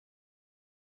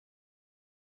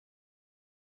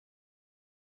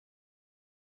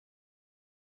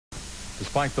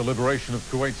Despite the liberation of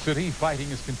Kuwait City, fighting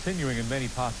is continuing in many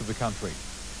parts of the country.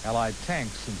 Allied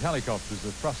tanks and helicopters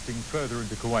are thrusting further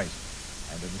into Kuwait.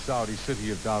 And in the Saudi city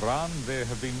of Dhahran, there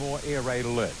have been more air raid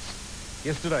alerts.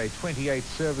 Yesterday, 28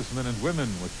 servicemen and women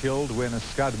were killed when a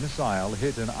Scud missile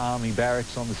hit an army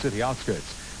barracks on the city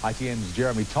outskirts. ITN's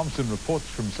Jeremy Thompson reports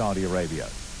from Saudi Arabia.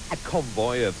 A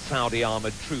convoy of Saudi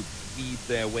armored troops weaved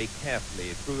their way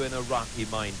carefully through an Iraqi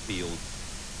minefield.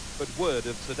 But word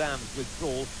of Saddam's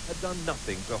withdrawal had done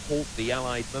nothing to halt the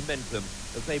Allied momentum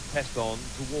as they pressed on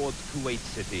towards Kuwait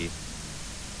City.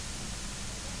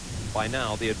 By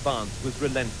now, the advance was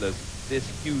relentless, this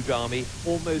huge army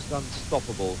almost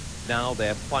unstoppable. Now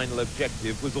their final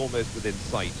objective was almost within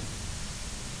sight.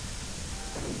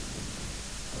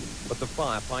 But the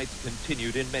firefights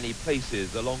continued in many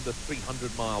places along the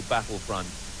 300-mile battlefront.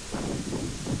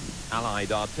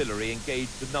 Allied artillery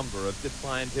engaged a number of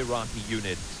defiant Iraqi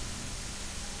units.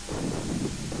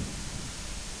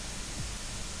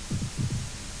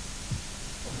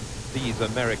 These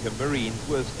American Marines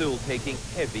were still taking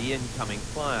heavy incoming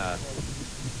fire.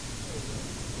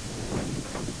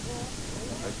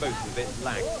 Most of it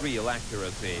lacked real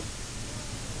accuracy.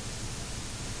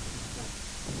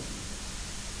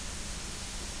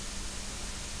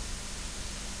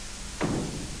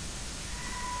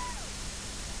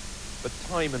 But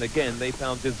time and again they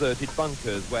found deserted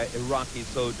bunkers where Iraqi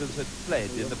soldiers had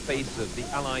fled in the face of the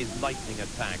Allies' lightning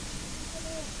attacks.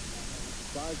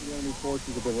 The size of the enemy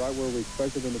forces have been right where we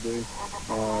expected them to be,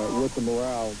 with the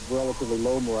morale, relatively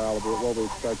low morale of what we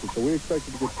expected. So we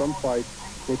expected to get some fight,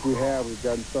 which we have. We've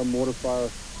gotten some mortar fire,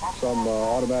 some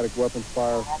automatic weapons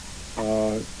fire,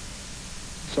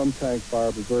 some tank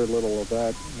fire, but very little of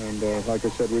that. And like I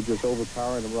said, we're just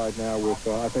overpowering them right now with,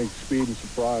 I think, speed and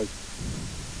surprise.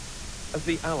 As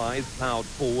the Allies ploughed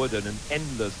forward in an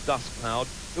endless dust cloud,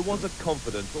 there was a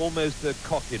confidence, almost a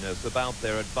cockiness about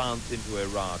their advance into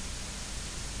Iraq.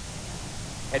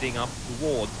 Heading up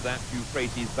towards that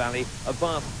Euphrates Valley, a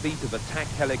vast fleet of attack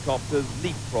helicopters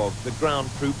leapfrogged the ground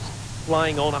troops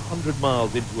flying on 100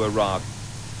 miles into Iraq.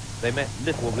 They met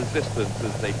little resistance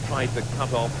as they tried to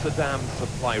cut off Saddam's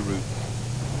supply routes.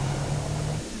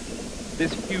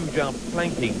 This huge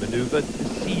outflanking maneuver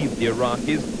deceived the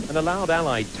Iraqis and allowed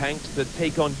Allied tanks to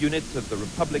take on units of the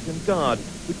Republican Guard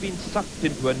who'd been sucked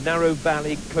into a narrow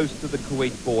valley close to the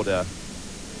Kuwait border.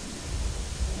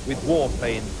 With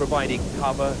warplanes providing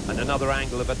cover and another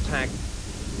angle of attack,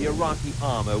 the Iraqi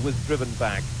armor was driven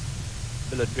back.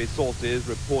 Military sources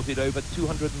reported over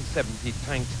 270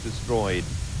 tanks destroyed.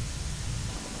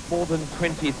 More than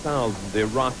 20,000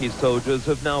 Iraqi soldiers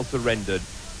have now surrendered.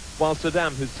 While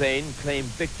Saddam Hussein claimed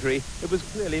victory, it was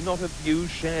clearly not a view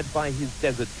shared by his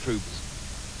desert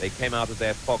troops. They came out of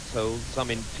their foxholes,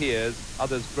 some in tears,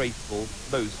 others grateful,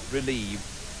 most relieved.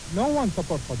 No one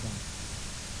supports Saddam.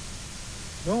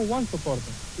 No one supports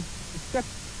him, except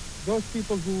those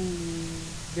people who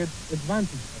get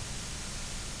advantage of it.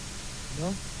 You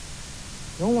know?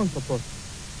 No one supports him,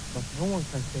 but no one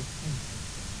can say anything.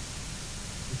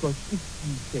 Because if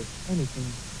we say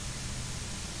anything,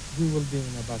 we will be in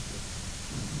a bad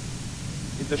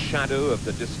place. In the shadow of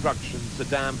the destruction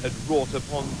Saddam had wrought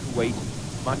upon Kuwait,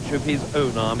 much of his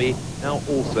own army now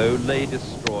also lay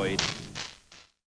destroyed.